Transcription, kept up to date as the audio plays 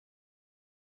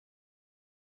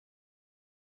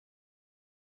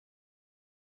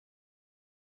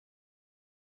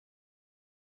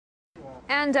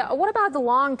And what about the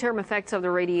long-term effects of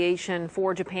the radiation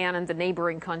for Japan and the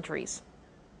neighboring countries?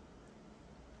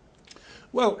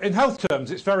 Well, in health terms,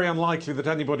 it's very unlikely that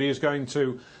anybody is going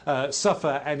to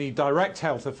suffer any direct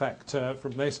health effect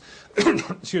from this.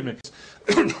 Excuse me.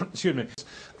 Excuse me.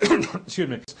 Excuse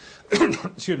me.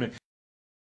 Excuse me.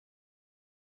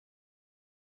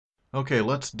 Okay,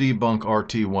 let's debunk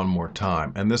RT one more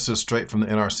time. And this is straight from the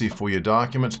NRC FOIA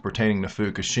documents pertaining to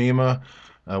Fukushima,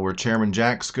 where Chairman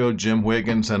Jaxco, Jim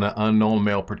Wiggins, and an unknown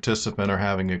male participant are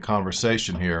having a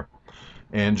conversation here.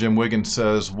 And Jim Wiggins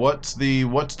says, what's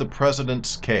the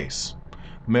president's case?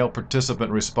 Male participant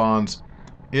responds,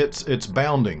 it's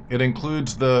bounding. It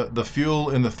includes the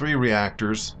fuel in the 3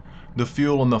 reactors, the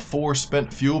fuel in the 4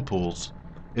 spent fuel pools.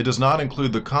 It does not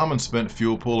include the common spent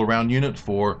fuel pool around Unit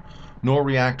 4, nor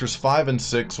reactors 5 and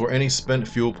 6 or any spent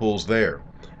fuel pools there.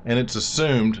 And it's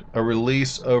assumed a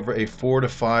release over a 4 to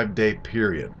 5 day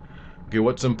period. Okay,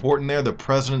 what's important there? The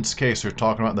president's case. They're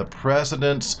talking about the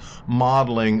president's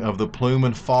modeling of the plume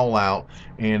and fallout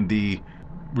and the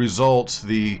results,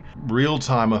 the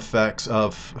real-time effects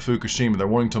of Fukushima. They're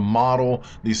wanting to model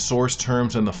the source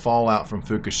terms and the fallout from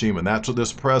Fukushima. And that's what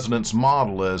this president's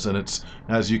model is. And it's,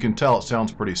 as you can tell, it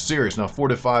sounds pretty serious. Now, 4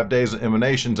 to 5 days of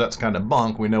emanations, that's kind of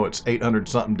bunk. We know it's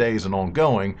 800-something days and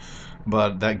ongoing.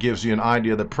 But that gives you an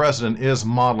idea. The president is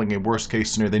modeling a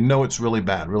worst-case scenario. They know it's really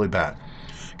bad, really bad.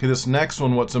 Okay, this next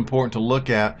one, what's important to look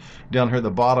at, down here at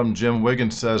the bottom, Jim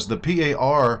Wiggins says, the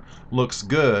PAR looks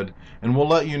good, and we'll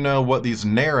let you know what these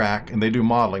NARAC, and they do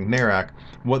modeling, NARAC,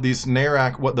 what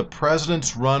the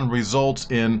president's run results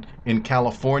in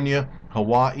California,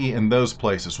 Hawaii, and those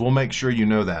places. We'll make sure you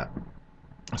know that.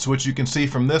 So what you can see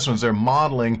from this one is they're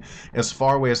modeling as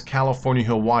far away as California,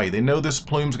 Hawaii. They know this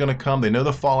plume's going to come. They know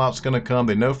the fallout's going to come.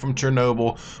 They know from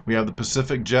Chernobyl we have the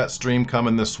Pacific jet stream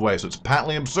coming this way. So it's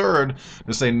patently absurd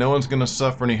to say no one's going to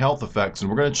suffer any health effects. And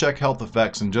we're going to check health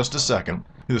effects in just a second.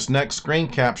 This next screen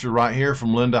capture right here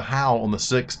from Linda Howell on the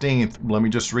 16th. Let me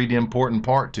just read the important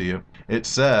part to you. It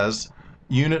says,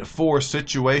 Unit 4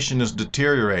 situation is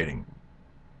deteriorating.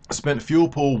 Spent fuel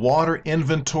pool water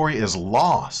inventory is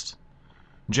lost.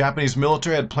 Japanese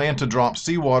military had planned to drop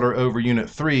seawater over Unit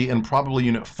 3 and probably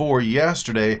Unit 4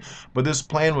 yesterday, but this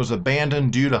plan was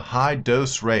abandoned due to high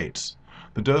dose rates.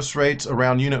 The dose rates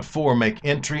around Unit 4 make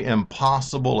entry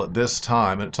impossible at this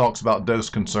time, and it talks about dose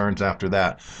concerns after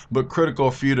that. But critical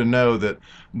for you to know that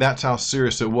that's how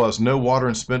serious it was. No water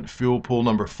in spent fuel pool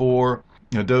number 4.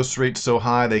 Dose rates so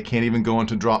high they can't even go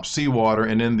into drop seawater,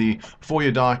 and in the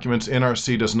FOIA documents,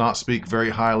 NRC does not speak very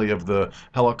highly of the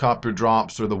helicopter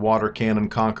drops or the water cannon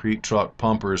concrete truck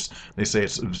pumpers. They say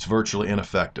it's virtually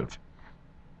ineffective.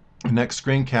 Next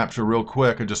screen capture real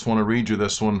quick. I just want to read you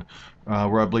this one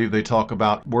where I believe they talk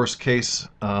about worst case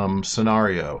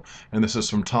scenario. And this is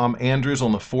from Tom Andrews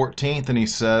on the 14th, and he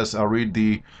says, I'll read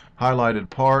the highlighted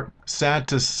part. Sad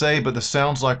to say, but this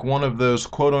sounds like one of those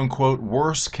quote-unquote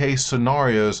worst-case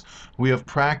scenarios we have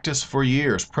practiced for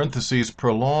years, parentheses,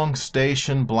 prolonged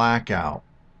station blackout.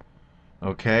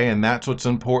 Okay, and that's what's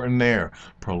important there.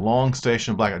 Prolonged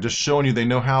station blackout. Just showing you they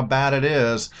know how bad it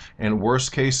is, and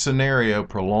worst-case scenario,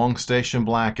 prolonged station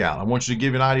blackout. I want you to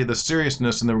give you an idea of the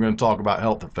seriousness, and then we're going to talk about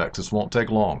health effects. This won't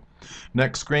take long.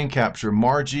 Next screen capture,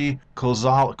 Margie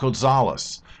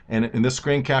Gonzalez. And this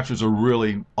screen capture is a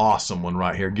really awesome one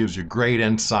right here. It gives you great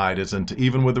insight as into,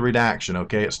 even with the redaction,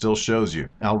 okay, it still shows you.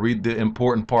 I'll read the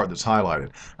important part that's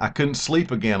highlighted. I couldn't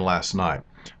sleep again last night.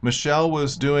 Michelle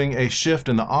was doing a shift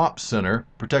in the ops center,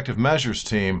 protective measures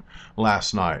team,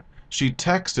 last night. She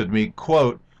texted me,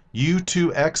 quote,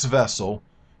 U2X vessel,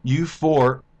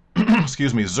 U4,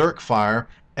 excuse me, Zerk fire,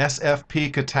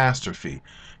 SFP catastrophe.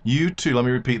 U2, let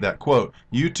me repeat that quote,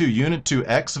 U2 Unit 2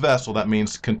 X vessel, that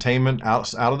means containment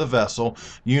out of the vessel.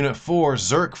 Unit 4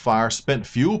 Zerk fire, spent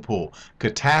fuel pool,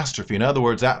 catastrophe. In other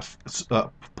words, that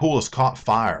pool has caught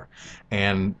fire.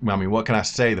 And I mean, what can I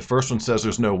say? The first one says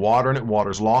there's no water in it,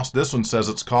 water's lost. This one says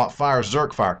it's caught fire,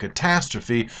 Zerk fire,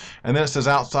 catastrophe. And then it says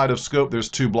outside of scope, there's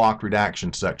 2 block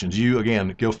redaction sections. You,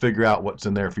 again, you'll figure out what's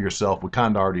in there for yourself. We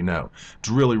kind of already know. It's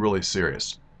really, really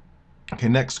serious. Okay,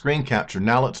 next screen capture.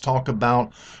 Now let's talk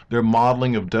about their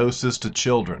modeling of doses to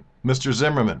children. Mr.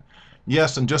 Zimmerman,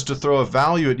 yes, and just to throw a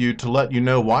value at you to let you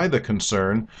know why the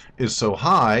concern is so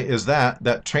high is that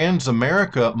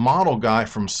Transamerica model guy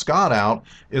from Scott out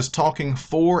is talking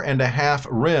 4.5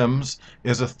 REMS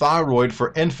is a thyroid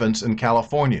for infants in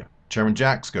California. Chairman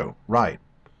Jaxco, right.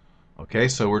 Okay,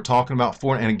 so we're talking about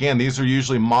 4, and again, these are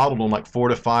usually modeled on like 4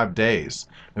 to 5 days.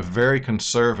 They're very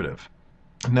conservative.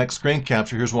 Next screen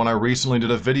capture, here's one I recently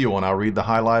did a video on. I'll read the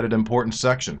highlighted important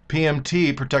section.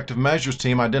 PMT, Protective Measures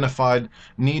Team, identified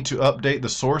need to update the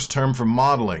source term for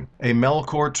modeling. A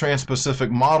Melcor Trans-Pacific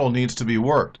model needs to be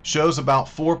worked. Shows about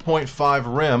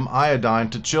 4.5 rem iodine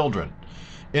to children.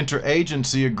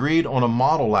 Interagency agreed on a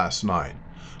model last night.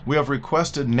 We have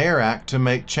requested NARAC to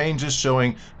make changes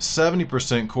showing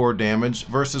 70% core damage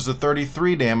versus the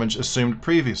 33 damage assumed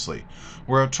previously.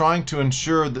 We're trying to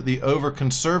ensure that the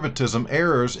over-conservatism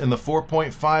errors in the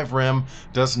 4.5 rem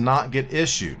does not get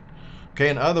issued. Okay,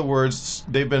 in other words,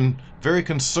 they've been very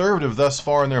conservative thus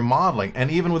far in their modeling,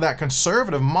 and even with that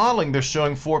conservative modeling, they're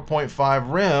showing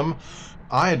 4.5 rem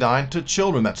iodine to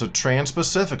children. That's a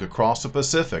trans-Pacific, across the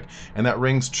Pacific, and that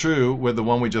rings true with the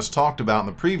one we just talked about in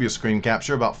the previous screen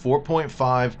capture, about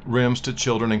 4.5 rems to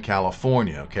children in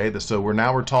California. Okay, so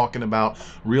we're talking about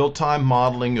real-time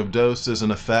modeling of doses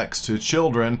and effects to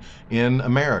children in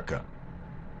America.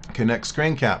 Okay, next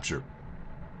screen capture.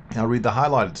 I'll read the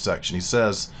highlighted section. He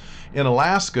says, in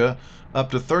Alaska,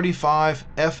 up to 35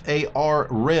 FAR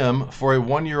rem for a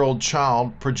 1-year-old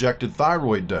child projected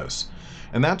thyroid dose.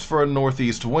 And that's for a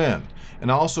northeast wind,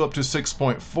 and also up to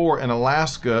 6.4 in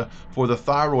Alaska for the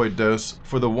thyroid dose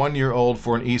for the 1-year-old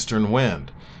for an eastern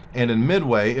wind. And in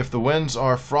Midway, if the winds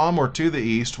are from or to the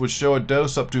east, would show a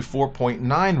dose up to 4.9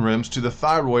 rems to the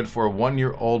thyroid for a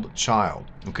 1-year-old child.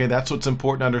 Okay, that's what's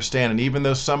important to understand. And even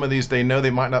though some of these, they know they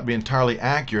might not be entirely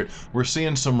accurate, we're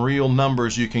seeing some real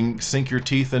numbers you can sink your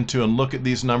teeth into and look at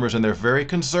these numbers, and they're very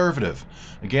conservative.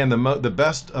 Again, the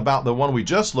best about the one we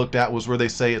just looked at was where they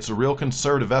say it's a real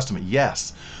conservative estimate.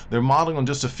 Yes, they're modeling on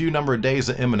just a few number of days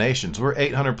of emanations. We're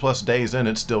 800 plus days in,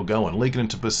 it's still going. Leaking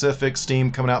into Pacific, steam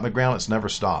coming out of the ground, it's never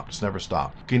stopped. It's never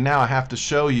stopped. Okay, now I have to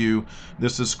show you,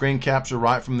 this is screen capture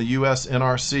right from the US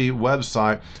NRC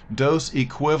website. Dose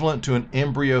equivalent to an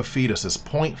embryo fetus is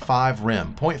 0.5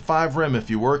 rem. 0.5 rem if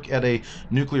you work at a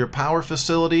nuclear power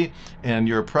facility and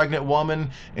you're a pregnant woman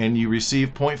and you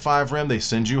receive 0.5 rem, they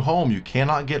send you home. You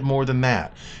cannot get more than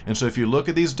that. And so if you look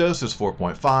at these doses,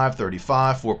 4.5,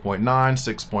 35, 4.9,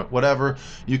 6. Whatever,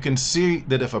 you can see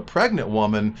that if a pregnant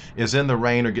woman is in the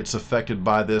rain or gets affected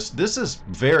by this, this is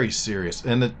very serious.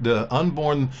 And the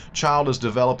unborn child is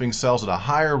developing cells at a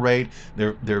higher rate.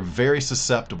 They're very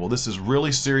susceptible. This is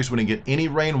really serious when you get any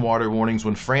rainwater warnings,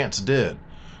 when France did.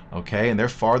 Okay, and they're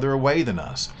farther away than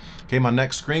us. Okay, my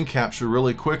next screen capture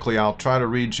really quickly, I'll try to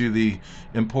read you the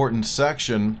important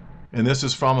section. And this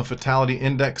is from a fatality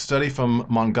index study from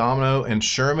Mangano and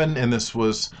Sherman, and this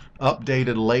was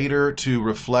updated later to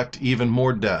reflect even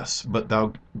more deaths. But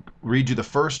I'll read you the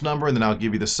first number and then I'll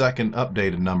give you the second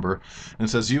updated number. And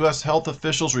it says U.S. health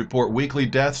officials report weekly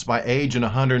deaths by age in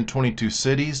 122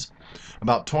 cities.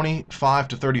 About 25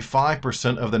 to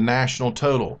 35% of the national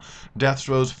total. Deaths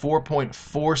rose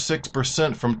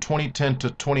 4.46% from 2010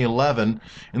 to 2011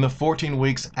 in the 14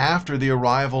 weeks after the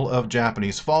arrival of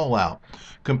Japanese fallout,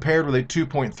 compared with a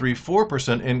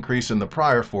 2.34% increase in the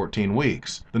prior 14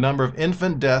 weeks. The number of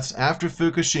infant deaths after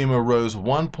Fukushima rose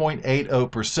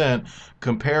 1.80%,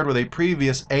 compared with a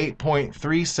previous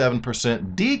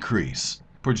 8.37% decrease.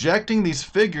 Projecting these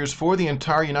figures for the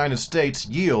entire United States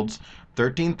yields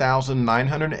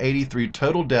 13,983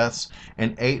 total deaths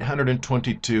and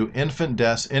 822 infant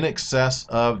deaths, in excess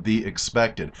of the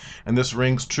expected. And this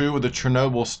rings true with the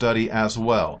Chernobyl study as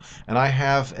well. And I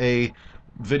have a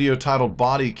video titled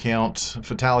Body Count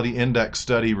Fatality Index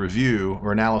Study Review,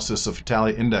 or Analysis of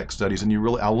Fatality Index Studies, and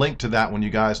I'll link to that one. You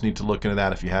guys need to look into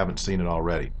that if you haven't seen it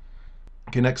already.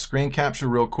 Okay, next screen capture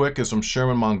real quick is from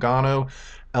Sherman Mangano.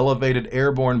 Elevated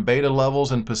airborne beta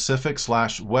levels in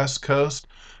Pacific/West Coast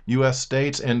U.S.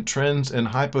 states and trends in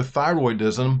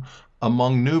hypothyroidism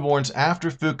among newborns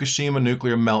after Fukushima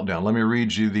nuclear meltdown. Let me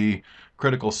read you the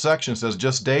critical section. It says,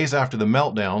 just days after the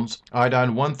meltdowns,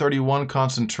 iodine 131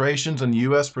 concentrations in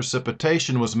U.S.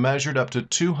 precipitation was measured up to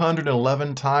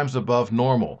 211 times above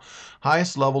normal.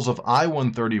 Highest levels of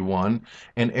I-131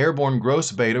 and airborne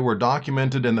gross beta were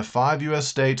documented in the 5 U.S.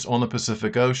 states on the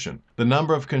Pacific Ocean. The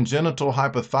number of congenital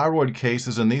hypothyroid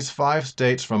cases in these 5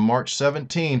 states from March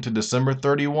 17 to December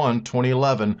 31,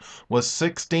 2011 was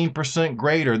 16%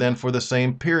 greater than for the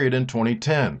same period in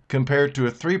 2010, compared to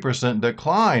a 3%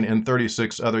 decline in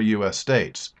 36 other U.S.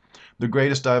 states. The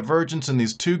greatest divergence in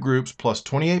these two groups, plus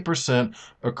 28%,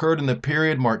 occurred in the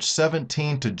period March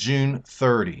 17 to June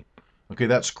 30. Okay,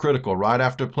 that's critical. Right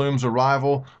after Plume's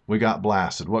arrival, we got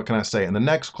blasted. What can I say? And the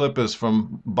next clip is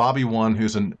from Bobby One,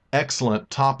 who's an excellent,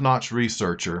 top-notch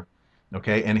researcher.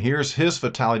 Okay, and here's his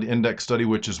fatality index study,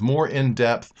 which is more in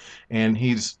depth, and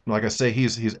he's, like I say,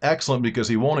 he's excellent because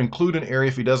he won't include an area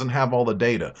if he doesn't have all the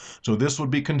data. So this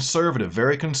would be conservative,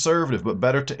 very conservative, but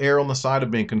better to err on the side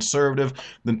of being conservative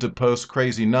than to post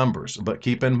crazy numbers. But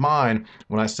keep in mind,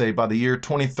 when I say by the year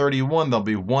 2031, there'll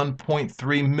be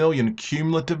 1.3 million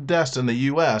cumulative deaths in the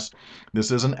U.S.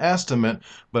 This is an estimate,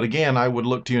 but again, I would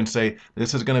look to you and say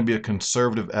this is going to be a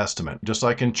conservative estimate. Just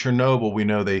like in Chernobyl, we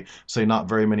know they say not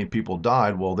very many people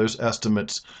died. Well, there's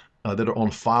estimates that are on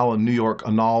file in New York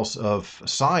Annals of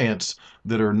Science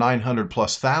that are 900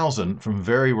 plus thousand from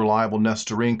very reliable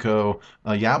Nestorenko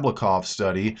Yablokov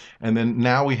study. And then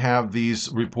now we have these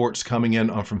reports coming in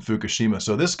from Fukushima.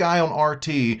 So this guy on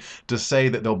RT to say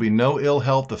that there'll be no ill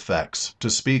health effects to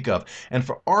speak of. And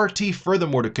for RT,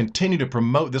 furthermore, to continue to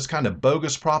promote this kind of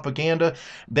bogus propaganda,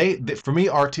 for me,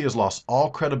 RT has lost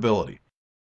all credibility.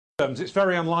 It's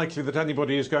very unlikely that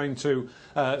anybody is going to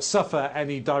suffer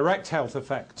any direct health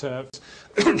effect.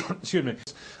 Excuse me.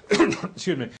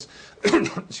 Excuse me.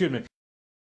 Excuse me.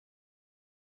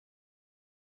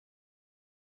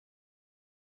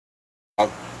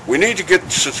 We need to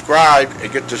get subscribed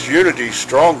and get this unity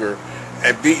stronger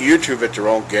and beat YouTube at their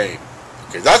own game.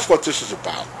 Okay, that's what this is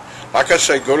about. Like I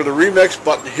say, go to the remix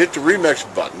button, hit the remix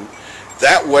button.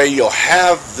 That way you'll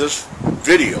have this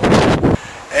video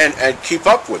and keep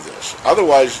up with this.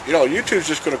 Otherwise, you know, YouTube's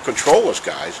just going to control us,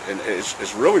 guys, and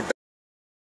it's really bad.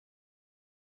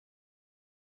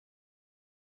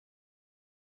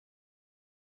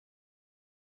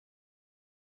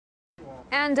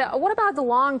 And what about the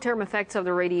long-term effects of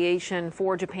the radiation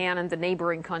for Japan and the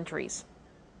neighboring countries?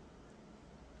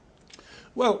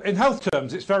 Well, in health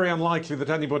terms, it's very unlikely that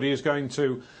anybody is going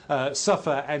to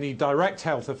suffer any direct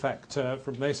health effect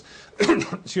from this.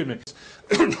 Excuse me.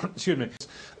 Excuse me.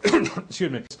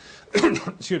 Excuse me.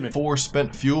 Excuse me. 4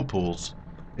 spent fuel pools.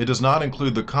 It does not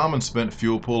include the common spent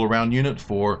fuel pool around Unit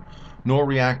 4, nor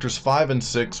reactors 5 and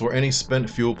 6 or any spent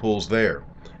fuel pools there.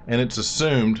 And it's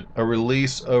assumed a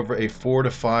release over a 4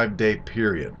 to 5 day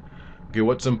period. Okay,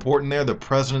 what's important there? The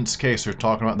president's case. They're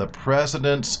talking about the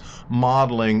president's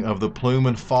modeling of the plume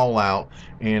and fallout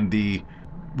and the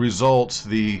results,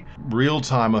 the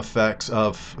real-time effects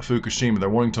of Fukushima. They're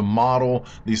wanting to model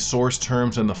these source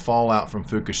terms and the fallout from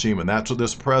Fukushima. And that's what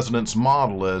this president's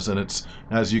model is. And it's,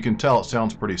 as you can tell, it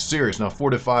sounds pretty serious. Now, 4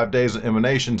 to 5 days of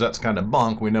emanations, that's kind of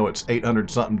bunk. We know it's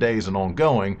 800-something days and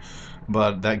ongoing.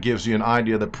 But that gives you an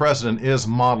idea. The president is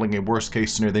modeling a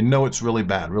worst-case scenario. They know it's really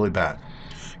bad, really bad.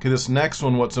 Okay, this next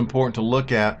one, what's important to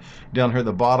look at, down here at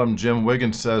the bottom, Jim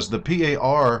Wiggins says, the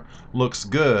PAR looks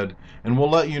good, and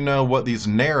we'll let you know what these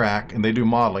NARAC, and they do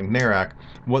modeling, NARAC,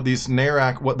 what these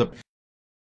NARAC, what the...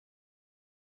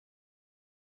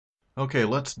 Okay,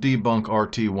 let's debunk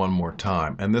RT one more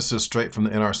time, and this is straight from the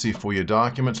NRC FOIA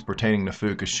documents pertaining to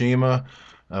Fukushima,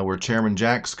 where Chairman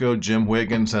Jaxco, Jim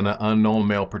Wiggins, and an unknown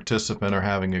male participant are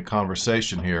having a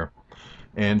conversation here.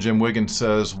 And Jim Wiggins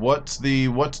says, what's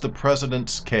the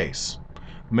president's case?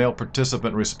 Male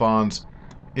participant responds,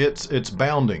 it's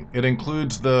bounding. It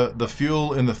includes the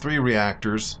fuel in the 3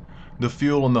 reactors. The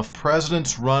fuel in the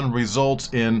president's run results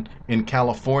in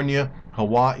California,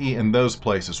 Hawaii, and those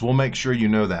places. We'll make sure you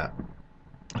know that.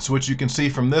 So what you can see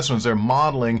from this one is they're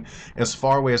modeling as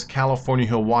far away as California,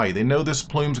 Hawaii. They know this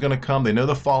plume's going to come. They know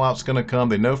the fallout's going to come.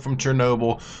 They know from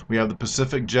Chernobyl we have the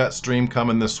Pacific jet stream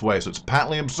coming this way. So it's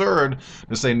patently absurd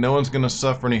to say no one's going to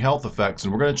suffer any health effects.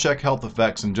 And we're going to check health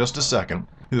effects in just a second.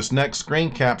 This next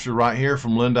screen capture right here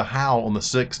from Linda Howell on the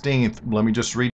 16th. Let me just read.